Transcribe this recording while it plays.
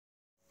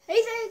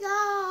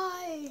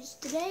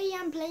Today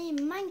I'm playing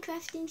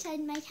Minecraft inside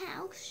my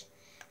house,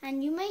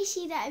 and you may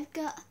see that I've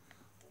got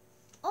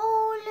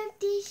all of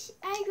this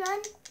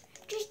iron.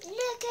 Just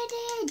look at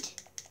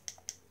it.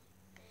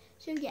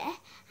 So yeah,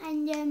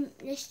 and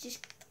let's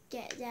just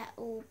get that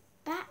all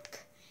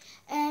back.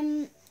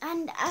 And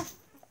I've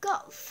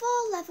got 4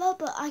 leather,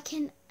 but I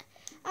can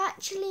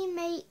actually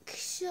make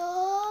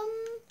some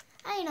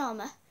iron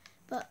armor.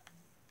 But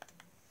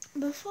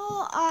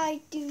before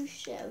I do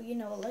so, you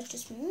know, let's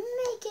just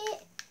make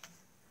it.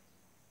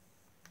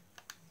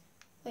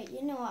 Wait,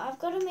 you know what? I've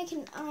got to make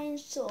an iron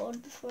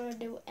sword before I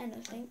do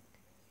anything.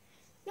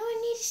 No,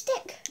 I need a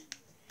stick.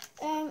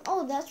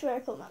 Oh, that's where I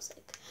put my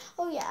stick.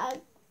 Oh yeah,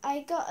 I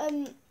got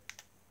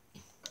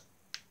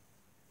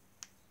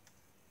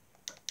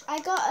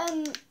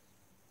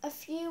a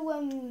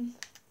few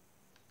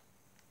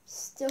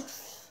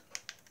stuff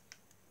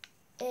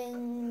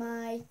in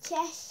my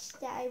chest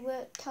that I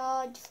worked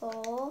hard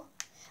for.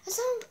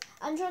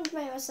 I'm trying to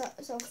make myself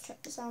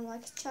sound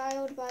like a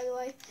child, by the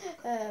way.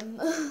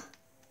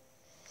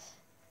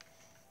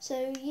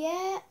 So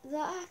yeah,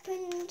 that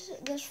happened.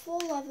 There's 4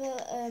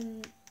 leather.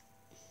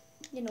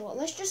 You know what?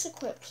 Let's just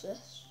equip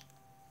this.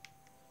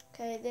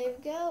 Okay, there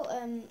we go.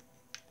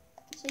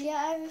 So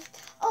yeah,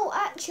 oh,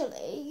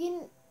 actually,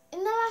 in the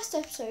last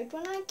episode,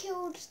 when I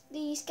killed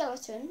the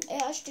skeleton,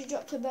 it actually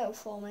dropped a bow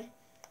for me,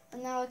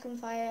 and now I can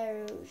fire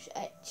arrows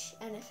at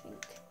anything.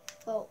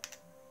 Well.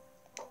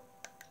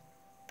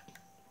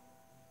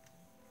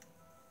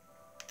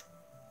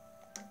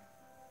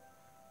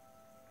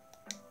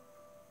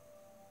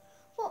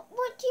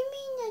 What do you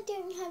mean I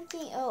don't have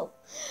the... Oh.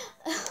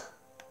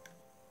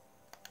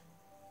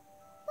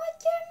 What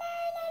do you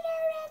mean I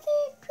don't have the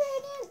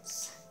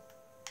ingredients?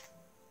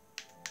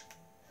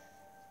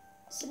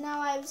 So now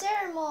I have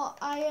 0 more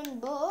iron,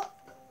 but...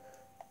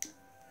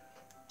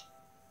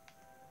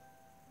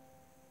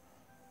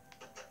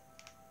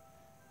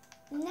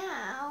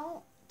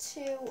 Now,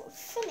 to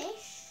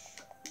finish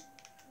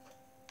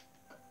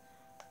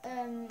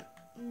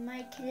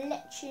my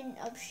collection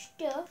of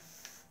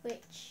stuff,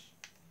 which...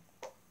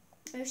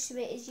 most of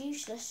it is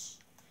useless,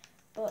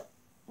 but,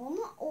 well,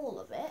 not all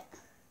of it.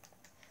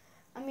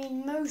 I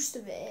mean, most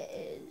of it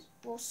is,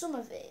 well, some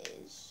of it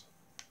is.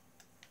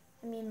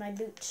 I mean, my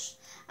boots,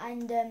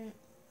 and then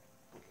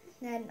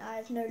I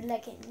have no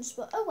leggings,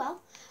 but oh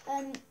well.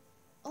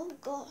 Oh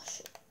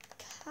gosh,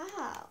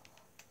 cow,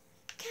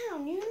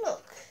 you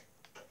look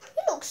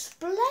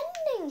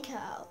splendid,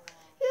 cow.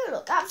 You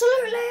look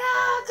absolutely,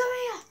 come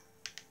here.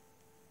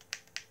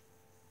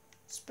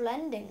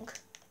 Splendid.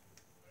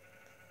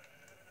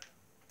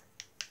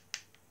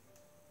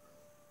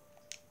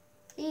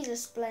 He's a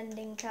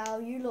splendid cow.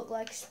 You look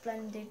like a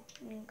splendid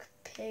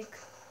pig.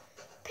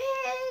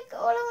 Pig!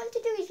 All I want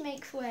to do is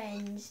make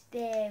friends.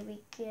 There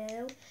we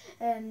go.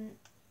 I'm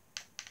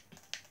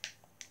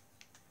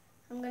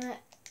gonna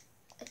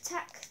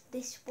attack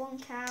this one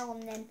cow,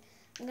 and then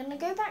I'm gonna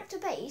go back to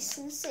base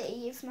and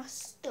see if my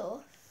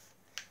stuff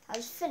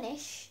has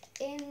finished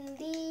in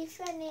the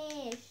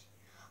finish.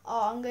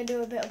 Oh, I'm gonna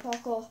do a bit of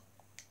parkour.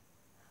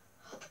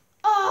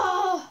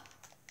 Oh!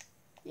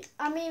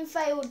 I mean,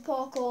 failed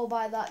parkour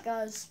by that,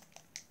 guys.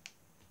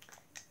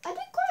 I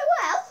did quite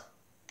well.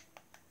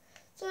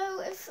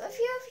 So if a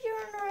few of you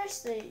are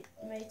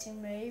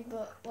underestimating me,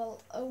 but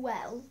well, oh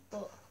well,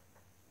 but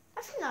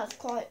I think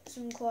that's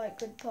some quite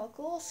good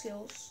parkour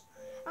skills.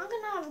 I'm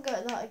gonna have a go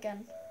at that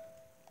again.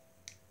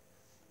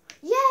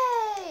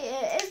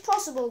 Yay! It's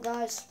possible,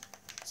 guys.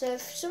 So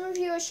if some of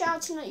you are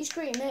shouting at your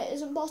screen, it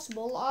isn't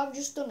possible. I've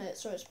just done it,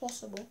 so it's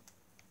possible.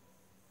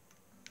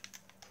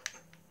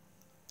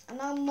 And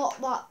I'm not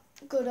that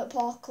good at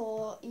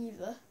parkour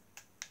either.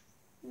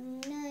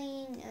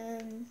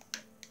 9.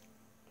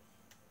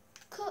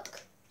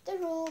 Cook the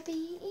raw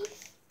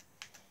beef.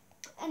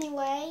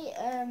 Anyway,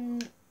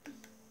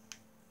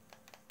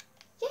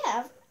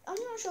 yeah, I'm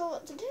not sure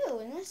what to do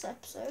in this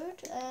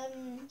episode.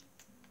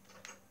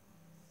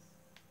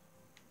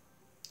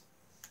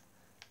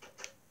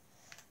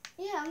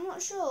 Yeah, I'm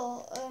not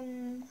sure.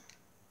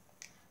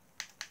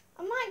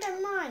 I might go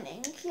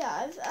mining. Yeah,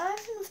 I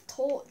have enough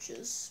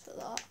torches for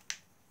that.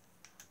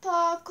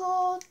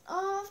 Parkour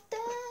of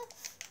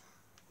death.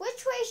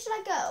 Which way should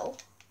I go?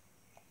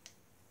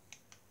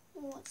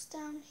 What's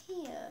down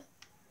here?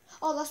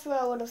 Oh, that's where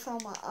I would have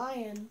found my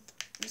iron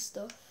and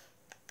stuff.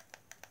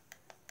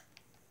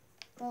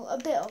 Well, a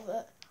bit of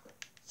it.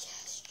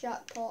 Yes,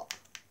 jackpot.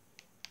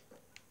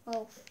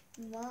 Oh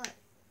my.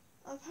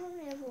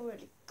 Apparently I've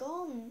already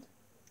gone.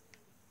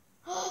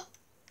 Oh,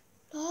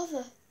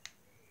 lava.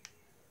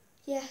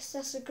 Yes,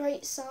 that's a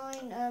great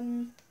sign.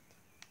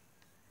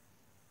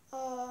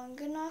 Oh, I'm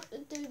gonna have to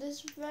do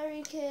this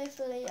very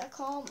carefully. I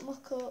can't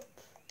muck up.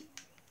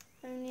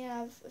 I only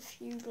have a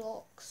few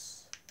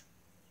blocks.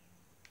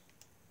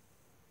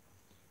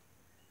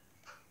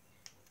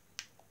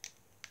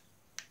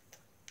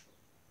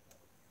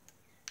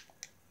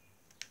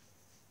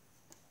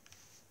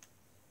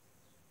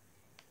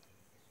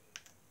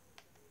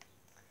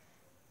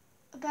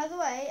 By the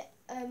way,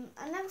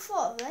 I never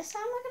thought of this. How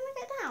am I gonna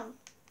get down?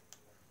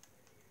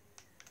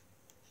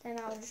 and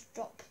I'll just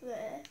drop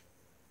there.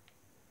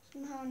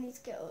 Somehow I need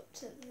to get up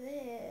to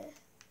there.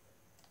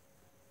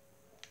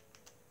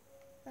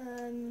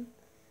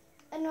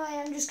 Anyway,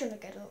 I'm just gonna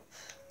get up.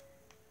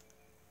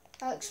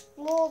 I'll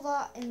explore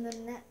that in the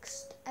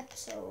next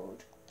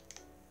episode.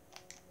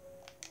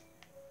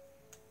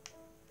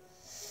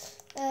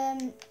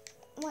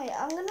 Wait,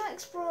 I'm gonna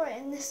explore it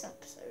in this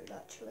episode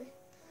actually.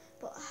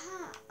 But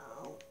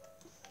how?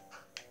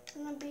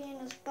 Am I being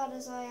as bad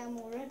as I am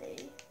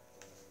already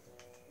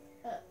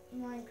at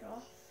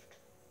Minecraft?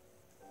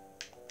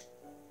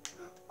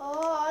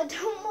 Oh, I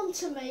don't want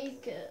to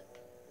make it.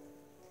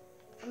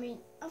 I mean,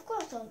 of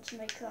course I want to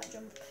make that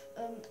jump.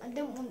 I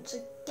don't want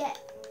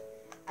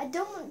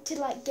to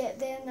like get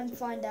there and then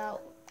find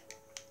out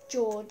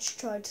George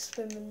tried to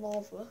swim in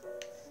lava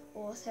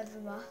or whatever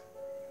my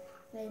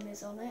name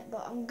is on it.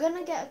 But I'm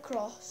gonna get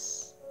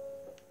across.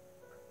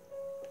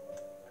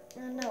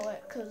 I know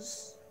it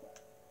because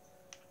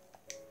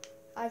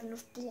I have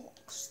enough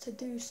blocks to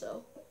do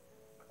so.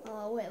 Well,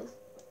 I will.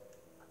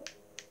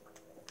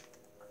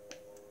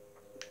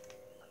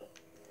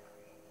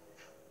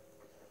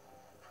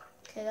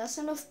 Okay, that's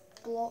enough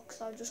blocks.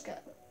 I'll just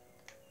get...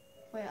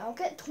 Wait, I'll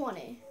get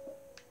 20.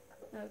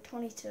 No,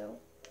 22.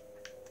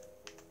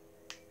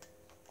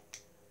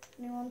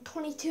 Anyone?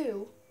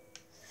 22?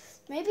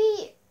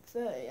 Maybe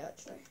 30,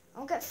 actually.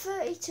 I'll get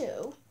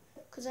 32,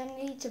 because I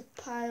need to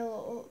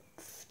pile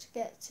up to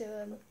get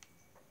to...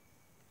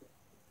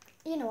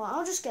 You know what?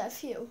 I'll just get a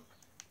few.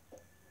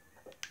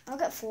 I'll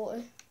get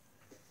 40.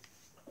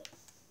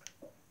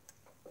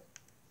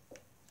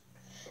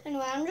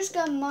 Anyway, I'm just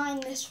going to mine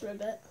this for a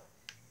bit.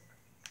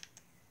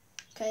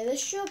 Okay,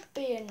 this should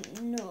be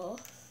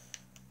enough.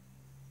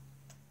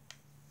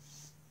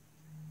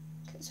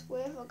 Okay, so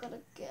where have I got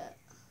to get?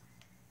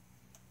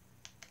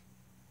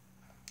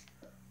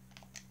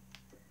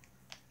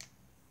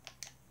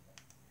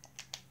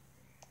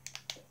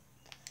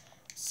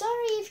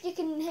 Sorry if you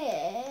can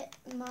hear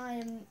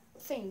my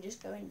thing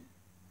just going,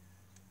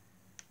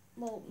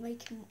 well,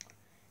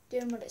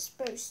 doing what it's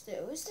supposed to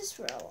do. Is this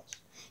where I was?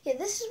 Yeah,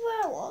 this is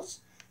where I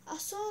was. I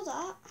saw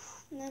that,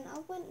 and then I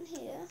went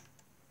here.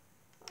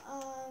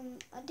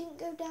 I didn't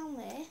go down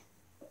there.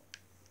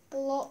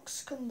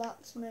 Blocks come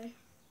back to me.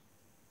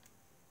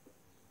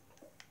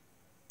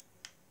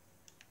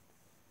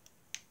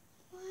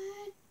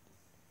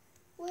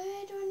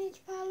 Where do I need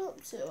to pile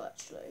up to,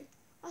 actually?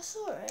 I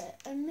saw it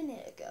a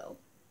minute ago.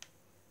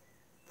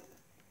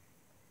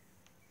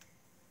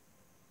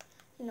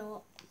 You know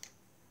what?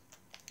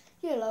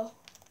 YOLO.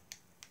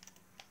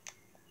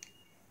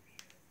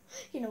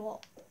 You know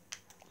what?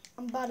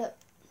 I'm bad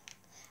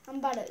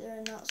at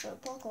doing that sort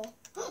of parkour.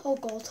 Oh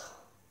god.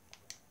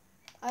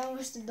 I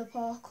almost did the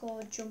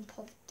parkour jump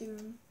of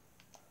doom.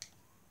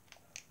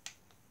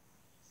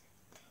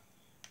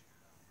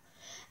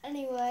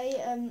 Anyway,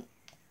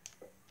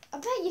 I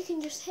bet you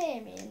can just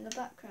hear me in the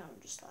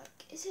background, just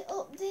like, is it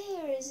up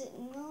there, is it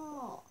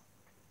not?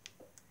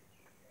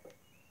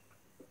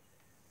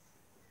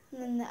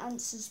 And then the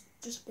answer's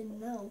just been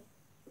no.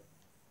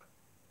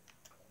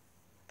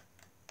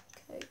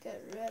 Okay,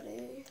 get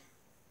ready.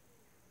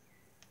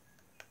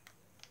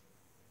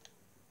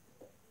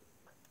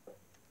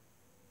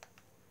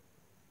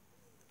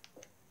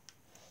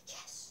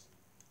 Yes.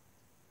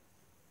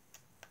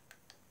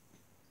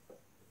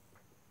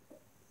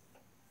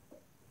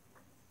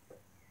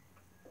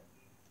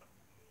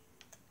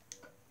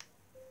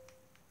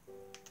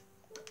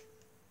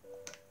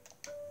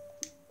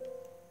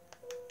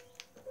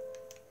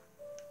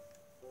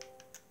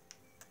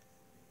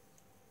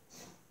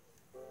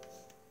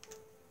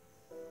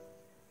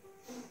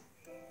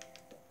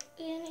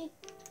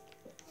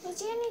 Was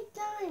there any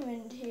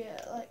diamond here,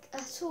 like,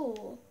 at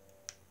all?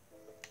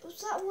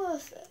 Was that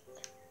worth it?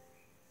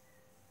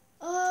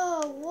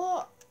 Oh,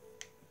 what?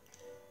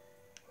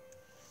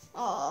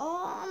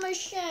 Oh, I'm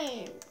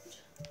ashamed.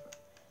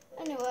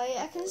 Anyway,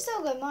 I can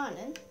still go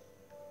mining.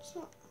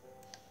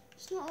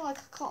 It's not like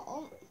I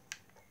can't,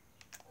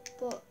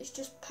 but it's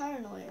just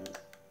paranoid,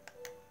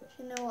 if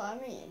you know what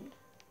I mean.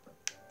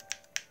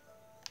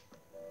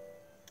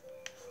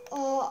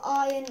 Oh,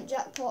 iron,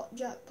 jackpot,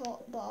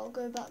 but I'll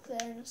go back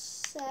there in a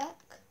sec.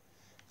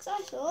 Because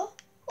I saw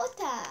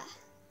water,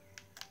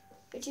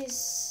 which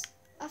is,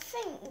 I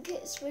think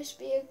it's supposed to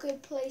be a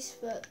good place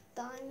for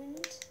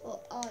diamond or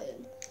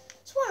iron.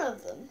 It's one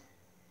of them.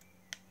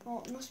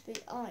 Oh, it must be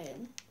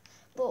iron.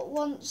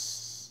 But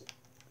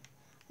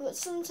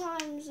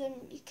sometimes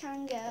you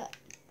can get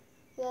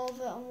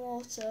lava and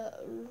water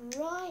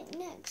right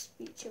next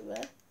to each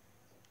other.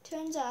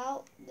 Turns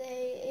out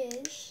there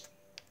is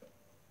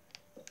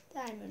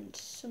diamond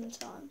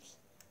sometimes.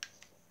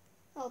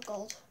 Oh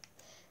god.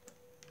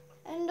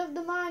 End of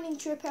the mining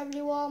trip,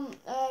 everyone.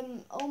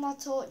 All my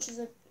torches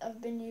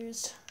have been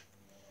used.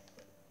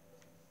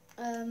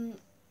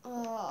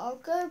 I'll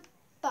go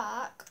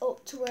back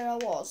up to where I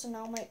was and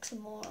I'll make some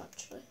more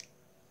actually.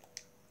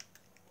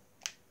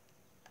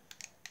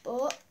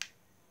 But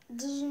it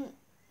doesn't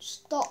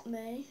stop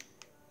me.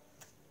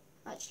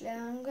 Actually,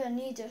 I'm gonna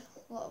need a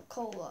lot of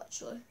coal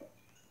actually.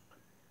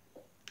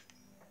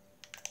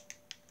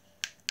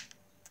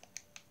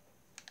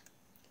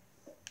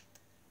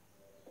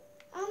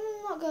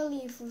 I'm not going to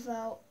leave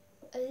without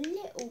a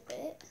little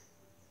bit.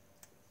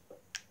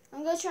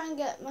 I'm going to try and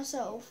get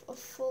myself a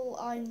full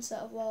iron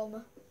set of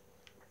armour.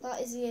 That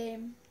is the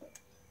aim.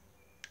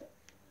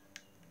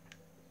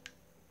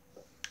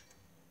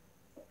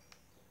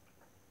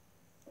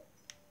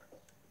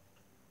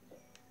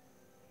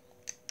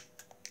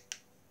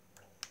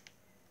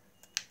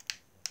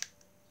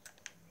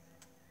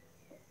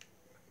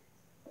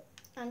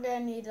 I'm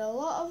going to need a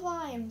lot of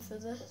iron for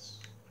this.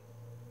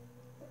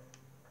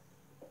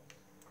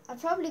 I've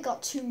probably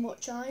got too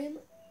much iron,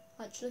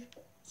 actually,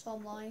 so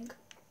I'm lying.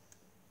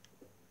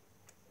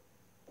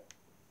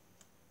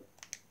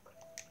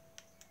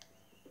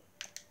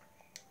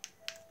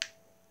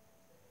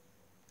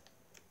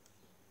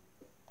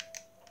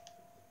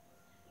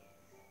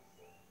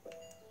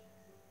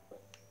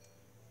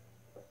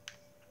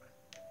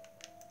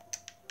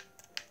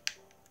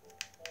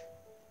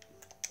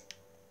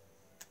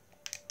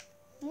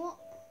 What?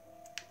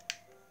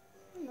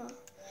 No.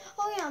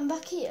 Oh yeah, I'm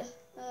back here.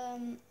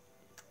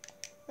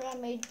 Where I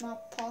made my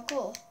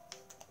parkour.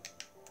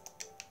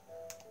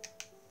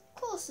 Of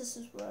course this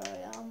is where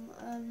I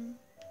am.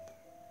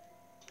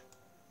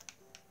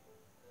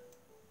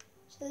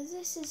 So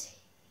this is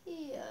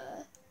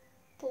here.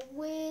 But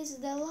where's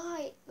the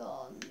light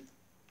gone?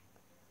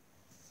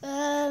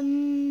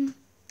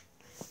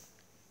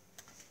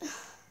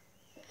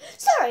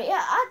 Sorry,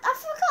 yeah, I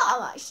forgot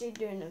I'm actually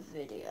doing a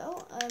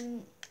video.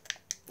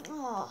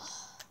 Oh,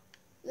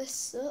 this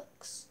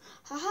sucks.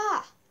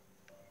 Haha!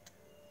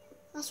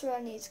 That's where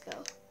I need to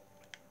go.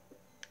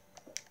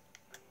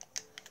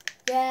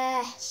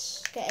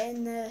 Yes, get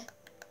in there.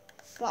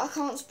 But I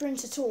can't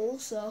sprint at all,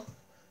 so.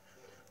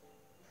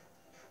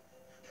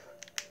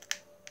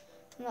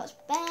 And that's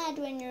bad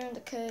when you're in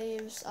the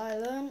caves, I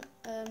learned.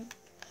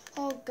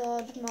 Oh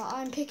god, my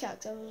iron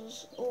pickaxe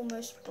was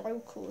almost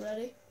broke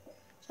already.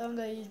 So I'm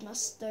going to use my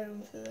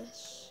stone for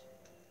this.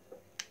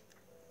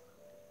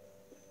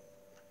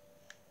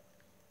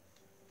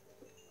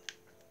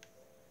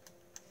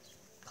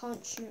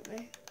 Can't shoot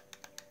me.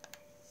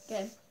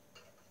 Get him.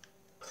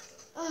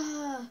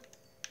 Ah.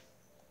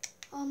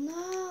 Oh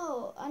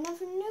no, I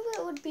never knew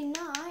it would be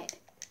night.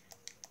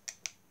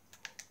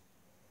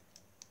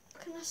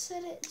 Can I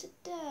set it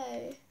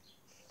today?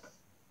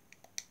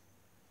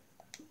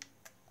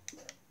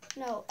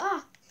 No.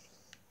 Ah!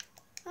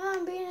 Ah,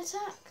 I'm being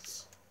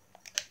attacked.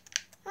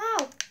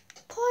 Ow!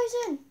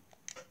 Poison!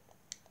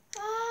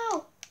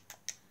 Ow!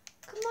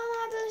 Come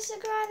on,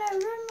 Ballistic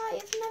Rhino, run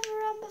like you've never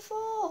run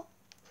before.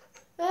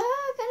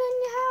 Ah, get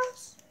in your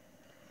house.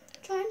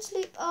 Try and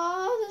sleep.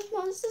 Oh, there's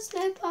monsters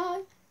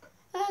nearby.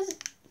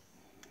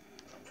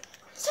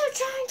 So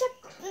trying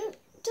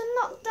to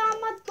knock down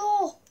my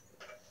door.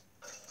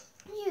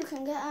 You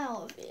can get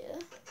out of here.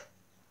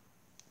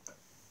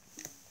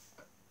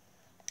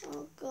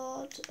 Oh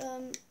god.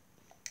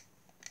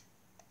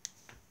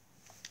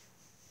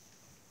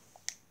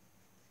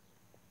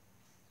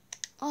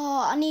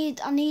 Oh, I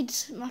need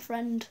my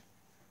friend.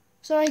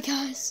 Sorry,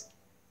 guys.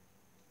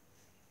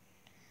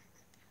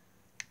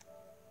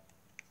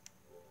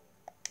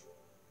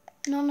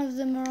 None of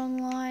them are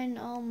online.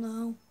 Oh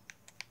no.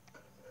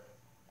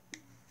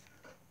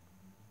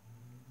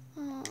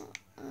 Oh,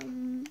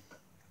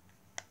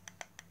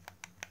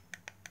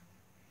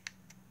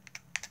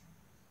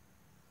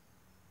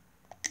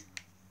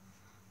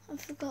 I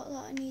forgot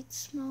that I need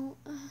smoke.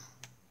 Oh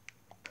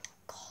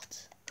god.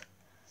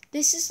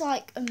 This is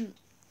like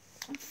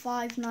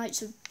 5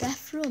 Nights of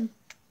Death run.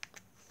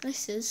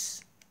 This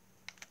is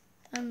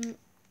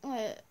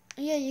wait,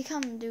 yeah, you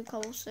can do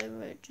cobblestone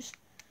where it just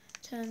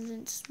turns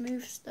into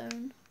smooth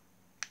stone.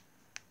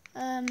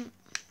 Oh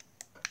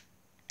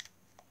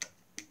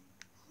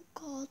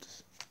god.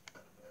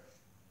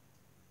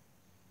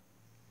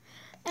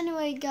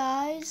 Anyway,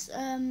 guys,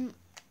 oh,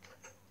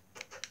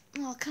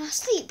 can I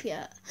sleep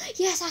yet?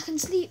 Yes, I can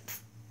sleep.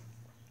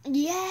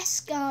 Yes,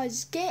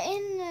 guys, get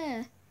in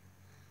there.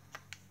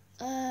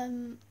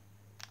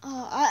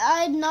 Oh,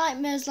 I had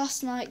nightmares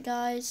last night,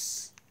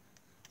 guys.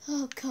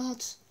 Oh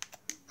god.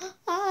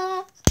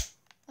 Ah,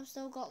 I've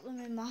still got them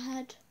in my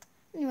head.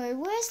 Anyway,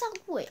 where's that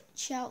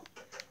witch out?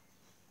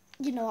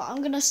 You know what,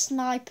 I'm gonna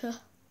snipe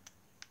her.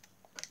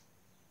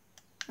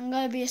 I'm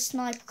gonna be a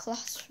sniper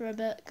class for a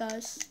bit,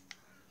 guys.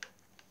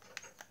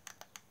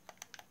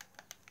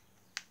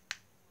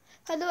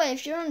 By the way,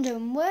 if you're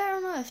wondering, where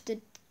on earth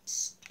did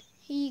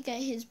he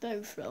get his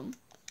bow from?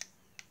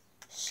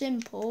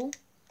 Simple.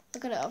 I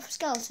got it off a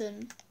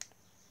skeleton.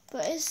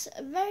 But it's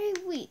a very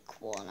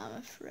weak one, I'm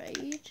afraid.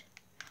 There he is.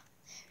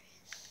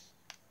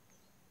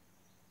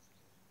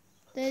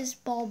 There's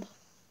Bob.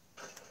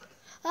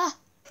 Ah!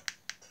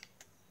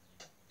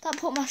 That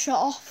put my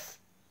shot off.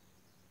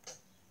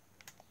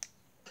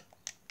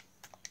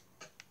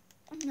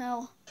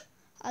 No,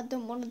 I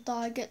don't want to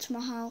die. Get to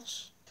my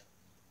house.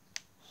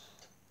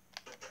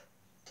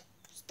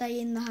 Stay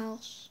in the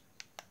house.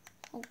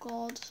 Oh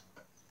god.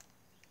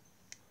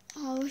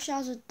 Oh, I wish I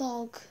was a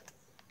dog.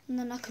 And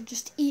then I could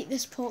just eat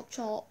this pork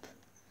chop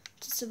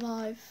to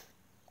survive.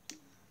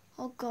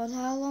 Oh god,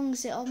 how long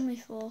is it on me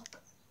for?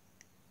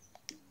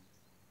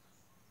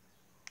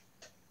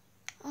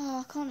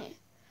 can't it?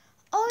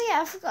 Oh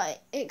yeah, I forgot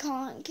it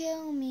can't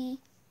kill me.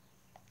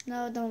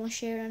 No, I don't want to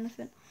share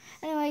anything.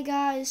 Anyway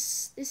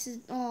guys, this is,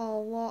 oh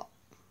what?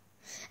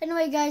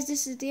 Anyway guys,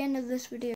 this is the end of this video.